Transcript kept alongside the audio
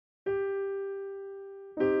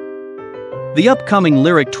The upcoming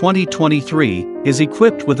Lyriq 2023 is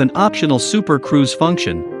equipped with an optional Super Cruise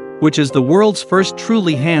function, which is the world's first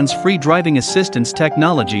truly hands-free driving assistance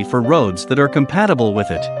technology for roads that are compatible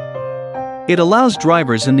with it. It allows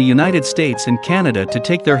drivers in the United States and Canada to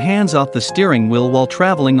take their hands off the steering wheel while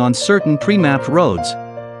traveling on certain pre-mapped roads.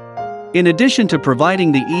 In addition to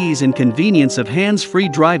providing the ease and convenience of hands-free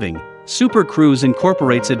driving, Super Cruise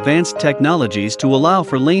incorporates advanced technologies to allow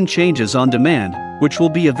for lane changes on demand, which will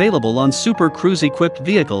be available on Super Cruise-equipped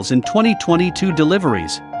vehicles in 2022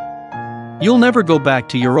 deliveries. You'll never go back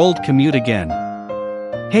to your old commute again.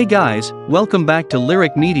 Hey guys, welcome back to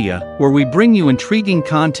Lyriq Media, where we bring you intriguing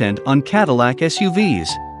content on Cadillac SUVs.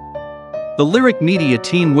 The Lyriq Media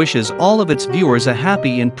team wishes all of its viewers a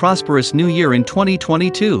happy and prosperous new year in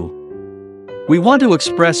 2022. We want to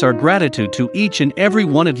express our gratitude to each and every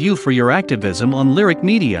one of you for your activism on Lyriq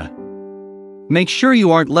Media. Make sure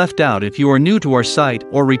you aren't left out if you are new to our site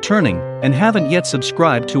or returning and haven't yet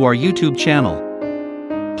subscribed to our YouTube channel.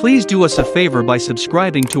 Please do us a favor by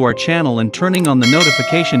subscribing to our channel and turning on the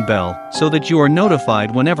notification bell so that you are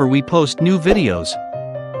notified whenever we post new videos.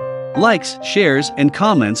 Likes, shares, and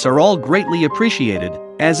comments are all greatly appreciated,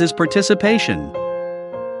 as is participation.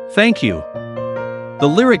 Thank you. The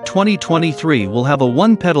Lyriq 2023 will have a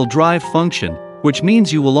one-pedal drive function, which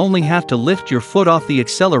means you will only have to lift your foot off the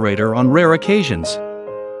accelerator on rare occasions.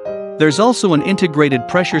 There's also an integrated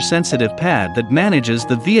pressure-sensitive pad that manages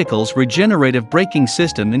the vehicle's regenerative braking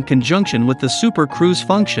system in conjunction with the Super Cruise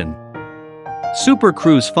function. Super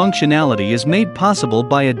Cruise functionality is made possible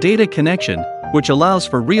by a data connection, which allows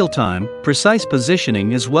for real-time, precise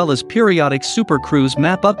positioning as well as periodic Super Cruise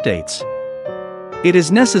map updates. It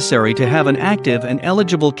is necessary to have an active and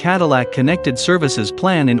eligible Cadillac Connected Services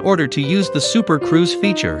plan in order to use the Super Cruise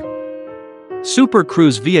feature. Super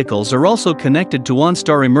Cruise vehicles are also connected to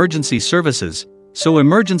OnStar emergency services, so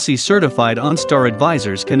emergency-certified OnStar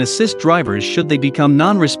advisors can assist drivers should they become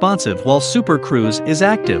non-responsive while Super Cruise is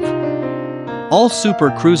active. All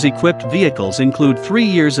Super Cruise-equipped vehicles include 3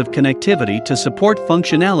 years of connectivity to support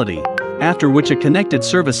functionality, after which a Connected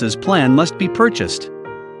Services plan must be purchased.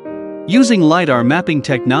 Using LiDAR mapping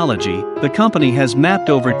technology, the company has mapped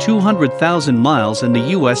over 200,000 miles in the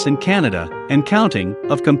US and Canada, and counting,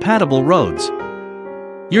 of compatible roads.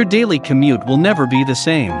 Your daily commute will never be the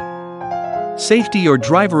same. Safety or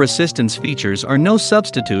driver assistance features are no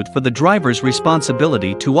substitute for the driver's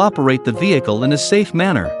responsibility to operate the vehicle in a safe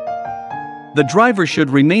manner. The driver should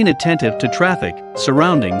remain attentive to traffic,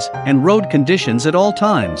 surroundings, and road conditions at all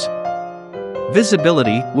times.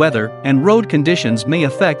 Visibility, weather, and road conditions may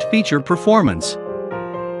affect feature performance.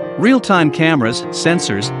 Real-time cameras,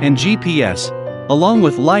 sensors, and GPS, along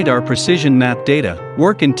with LiDAR precision map data,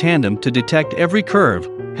 work in tandem to detect every curve,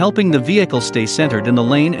 helping the vehicle stay centered in the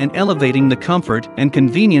lane and elevating the comfort and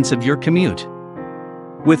convenience of your commute.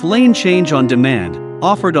 With lane change on demand,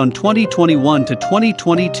 offered on 2021 to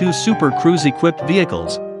 2022 Super Cruise-equipped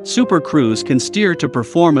vehicles, Super Cruise can steer to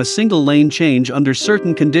perform a single lane change under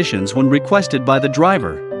certain conditions when requested by the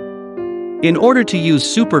driver. In order to use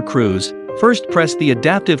Super Cruise, first press the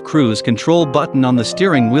Adaptive Cruise Control button on the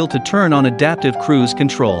steering wheel to turn on Adaptive Cruise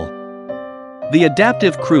Control. The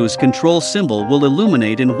Adaptive Cruise Control symbol will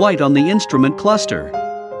illuminate in white on the instrument cluster.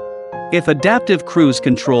 If Adaptive Cruise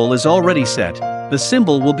Control is already set, the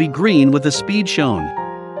symbol will be green with the speed shown.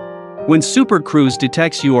 When Super Cruise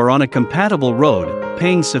detects you are on a compatible road,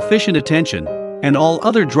 paying sufficient attention, and all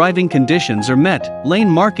other driving conditions are met, lane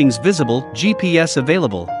markings visible, GPS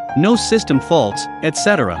available, no system faults,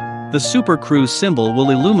 etc., the Super Cruise symbol will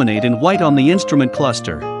illuminate in white on the instrument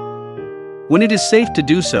cluster. When it is safe to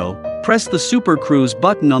do so, press the Super Cruise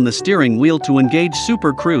button on the steering wheel to engage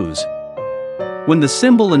Super Cruise. When the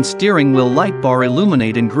symbol and steering wheel light bar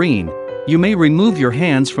illuminate in green, you may remove your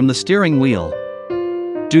hands from the steering wheel.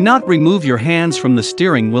 Do not remove your hands from the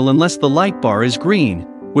steering wheel unless the light bar is green,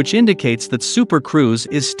 which indicates that Super Cruise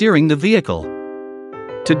is steering the vehicle.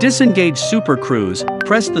 To disengage Super Cruise,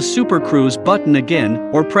 press the Super Cruise button again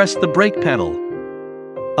or press the brake pedal.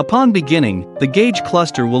 Upon beginning, the gauge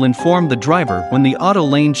cluster will inform the driver when the auto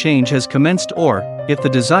lane change has commenced or, if the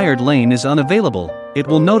desired lane is unavailable, it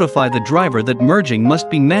will notify the driver that merging must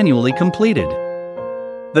be manually completed.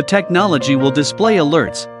 The technology will display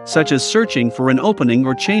alerts, such as searching for an opening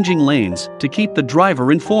or changing lanes, to keep the driver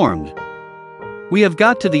informed. We have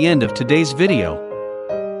got to the end of today's video.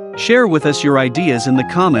 Share with us your ideas in the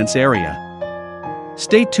comments area.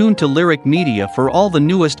 Stay tuned to Lyriq Media for all the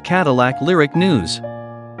newest Cadillac Lyriq news.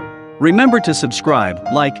 Remember to subscribe,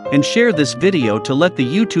 like, and share this video to let the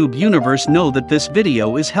YouTube universe know that this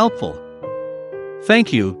video is helpful.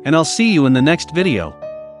 Thank you, and I'll see you in the next video.